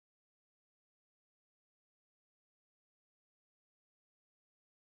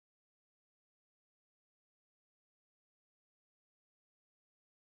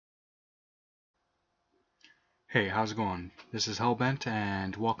Hey, how's it going? This is Hellbent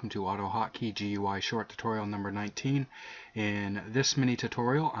and welcome to AutoHotkey GUI short tutorial number 19. In this mini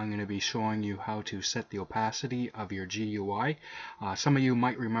tutorial I'm going to be showing you how to set the opacity of your GUI. Some of you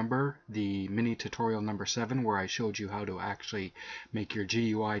might remember the mini tutorial number 7 where I showed you how to actually make your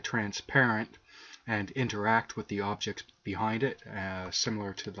GUI transparent and interact with the objects behind it,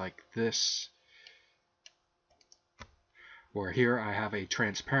 similar to like this, where here I have a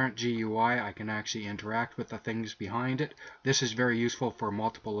transparent GUI. I can actually interact with the things behind it. This is very useful for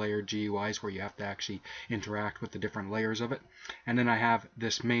multiple layered GUIs where you have to actually interact with the different layers of it. And then I have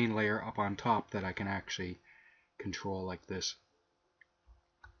this main layer up on top that I can actually control like this.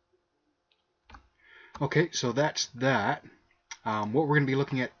 Okay, so that's that. What we're going to be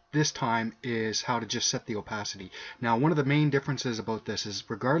looking at this time is how to just set the opacity. Now, one of the main differences about this is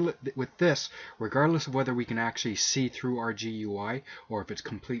regardless of whether we can actually see through our GUI or if it's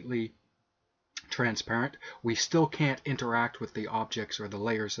completely transparent, we still can't interact with the objects or the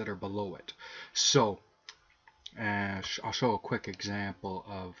layers that are below it. So I'll show a quick example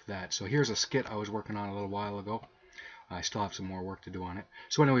of that. So here's a skit I was working on a little while ago. I still have some more work to do on it.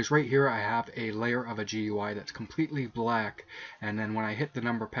 So anyways, right here I have a layer of a GUI that's completely black, and then when I hit the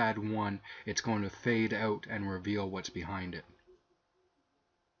number pad 1, it's going to fade out and reveal what's behind it.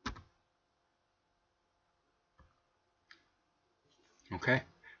 Okay,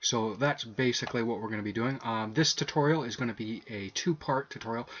 so that's basically what we're going to be doing. This tutorial is going to be a two-part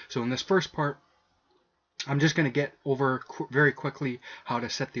tutorial. So in this first part, I'm just going to get over very quickly how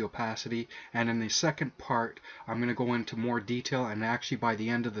to set the opacity, and in the second part I'm going to go into more detail, and actually by the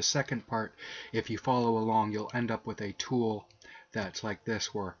end of the second part, if you follow along, you'll end up with a tool that's like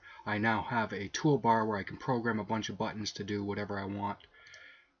this, where I now have a toolbar where I can program a bunch of buttons to do whatever I want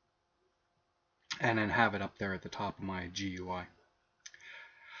and then have it up there at the top of my GUI.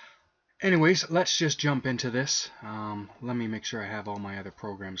 Anyways, let's just jump into this. Let me make sure I have all my other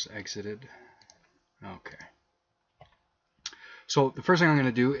programs exited. Okay. So the first thing I'm going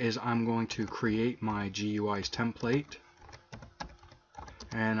to do is I'm going to create my GUI's template,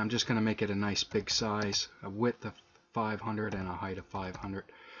 and I'm just going to make it a nice big size, a width of 500 and a height of 500.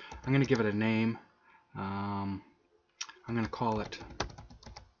 I'm going to give it a name. I'm going to call it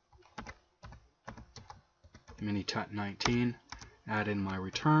Mini-Tut19. Add in my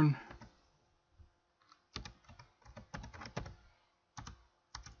return.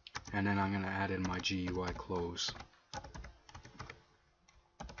 And then I'm going to add in my GUI close.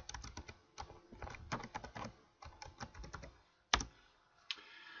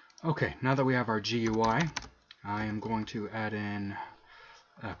 Okay, now that we have our GUI, I am going to add in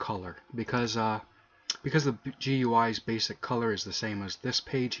a color. Because the GUI's basic color is the same as this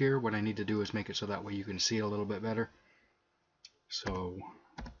page here, what I need to do is make it so that way you can see it a little bit better. So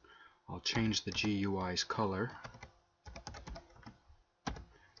I'll change the GUI's color.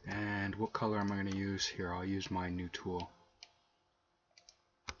 And what color am I going to use here? I'll use my new tool.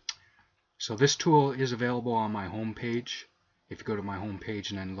 So this tool is available on my home page. If you go to my home page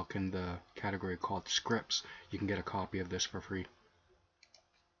and then look in the category called scripts, you can get a copy of this for free,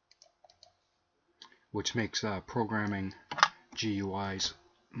 which makes programming GUIs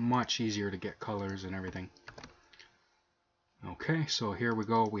much easier to get colors and everything. Okay, so here we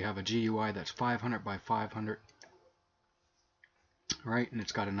go. We have a GUI that's 500 by 500. Right, and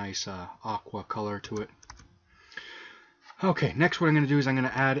it's got a nice aqua color to it. Okay, next what I'm going to do is I'm going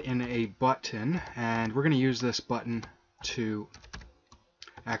to add in a button, and we're going to use this button to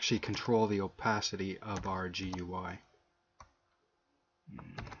actually control the opacity of our GUI.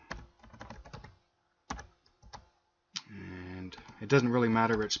 And it doesn't really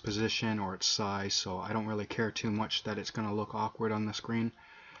matter its position or its size, so I don't really care too much that it's going to look awkward on the screen.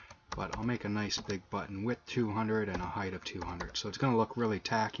 But I'll make a nice big button, width 200 and a height of 200. So it's going to look really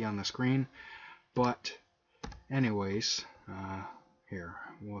tacky on the screen. But anyways, here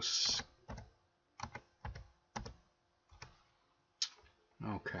we'll.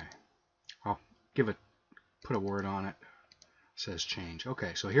 Okay, I'll put a word on it. It says change.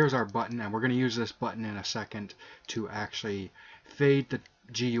 Okay, so here's our button, and we're going to use this button in a second to actually fade the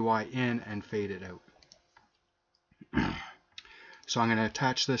GUI in and fade it out. So I'm going to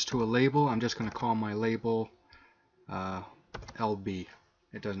attach this to a label. I'm just going to call my label LB.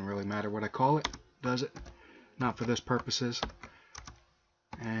 It doesn't really matter what I call it, does it? Not for this purposes.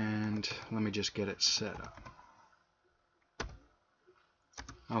 And let me just get it set up.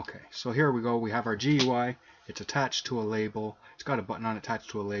 Okay, so here we go. We have our GUI. It's attached to a label. It's got a button on it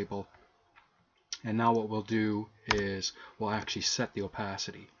attached to a label. And now what we'll do is we'll actually set the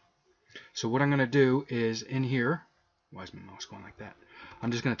opacity. So what I'm going to do is in here, why is my mouse going like that?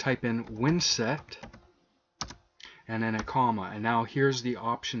 I'm just going to type in WinSet and then a comma. And now here's the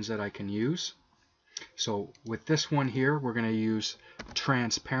options that I can use. So with this one here, we're going to use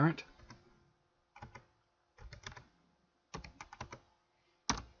transparent.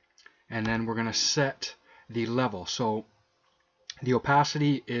 And then we're going to set the level. So the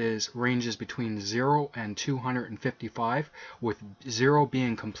opacity ranges between 0 and 255, with 0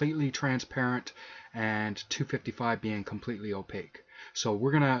 being completely transparent and 255 being completely opaque. So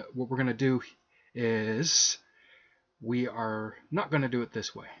what we're gonna do is we are not going to do it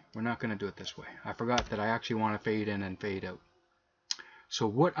this way. We're not going to do it this way. I forgot that I actually want to fade in and fade out. So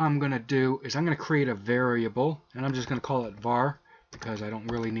what I'm going to do is I'm going to create a variable, and I'm just going to call it var, because I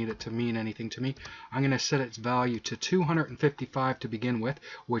don't really need it to mean anything to me. I'm going to set its value to 255 to begin with,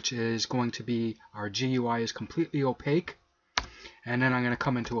 which is going to be our GUI is completely opaque. And then I'm going to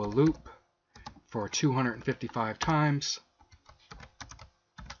come into a loop for 255 times.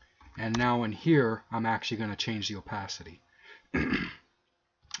 And now in here, I'm actually going to change the opacity.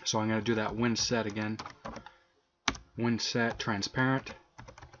 So I'm going to do that when set again. When set transparent.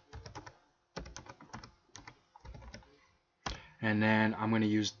 And then I'm going to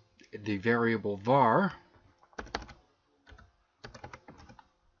use the variable var.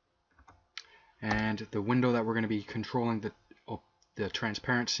 And the window that we're going to be controlling the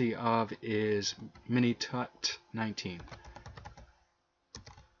transparency of is minitut19.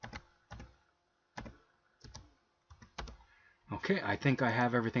 Okay, I think I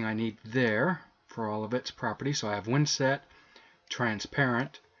have everything I need there for all of its properties. So I have when set,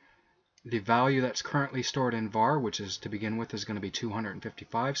 transparent, the value that's currently stored in var, which is to begin with is going to be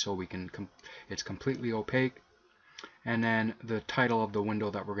 255, so it's completely opaque. And then the title of the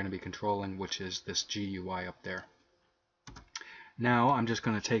window that we're going to be controlling, which is this GUI up there. Now I'm just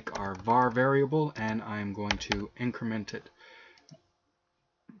going to take our var variable and I'm going to increment it.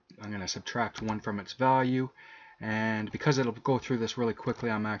 I'm going to subtract 1 from its value, and because it'll go through this really quickly,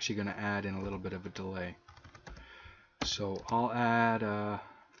 I'm actually going to add in a little bit of a delay. So I'll add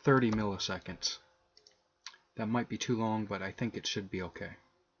 30 milliseconds. That might be too long, but I think it should be okay.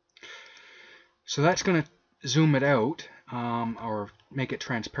 So that's going to zoom it out, or make it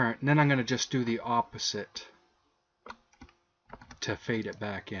transparent, and then I'm going to just do the opposite to fade it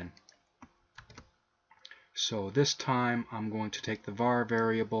back in. So this time I'm going to take the var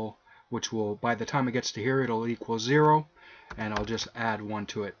variable, which will, by the time it gets to here, it'll equal 0, and I'll just add 1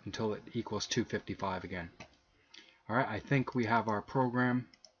 to it until it equals 255 again. Alright, I think we have our program.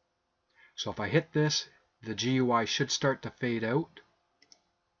 So if I hit this, the GUI should start to fade out.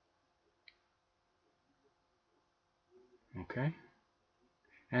 Okay.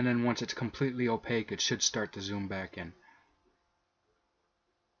 And then once it's completely opaque, it should start to zoom back in.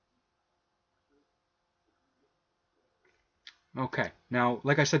 Okay, now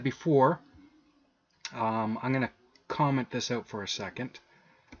like I said before, I'm going to comment this out for a second.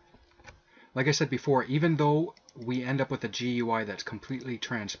 Like I said before, even though we end up with a GUI that's completely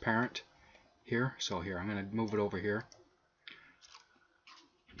transparent here, so here, I'm going to move it over here.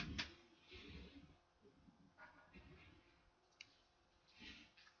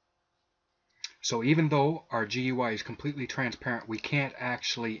 So even though our GUI is completely transparent, we can't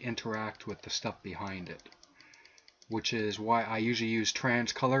actually interact with the stuff behind it, which is why I usually use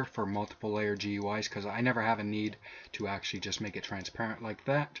transcolor for multiple layer GUIs, because I never have a need to actually just make it transparent like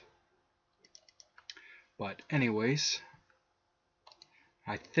that. But anyways,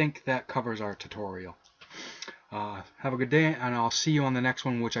 I think that covers our tutorial. Have a good day, and I'll see you on the next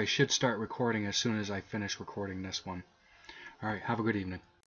one, which I should start recording as soon as I finish recording this one. Alright, have a good evening.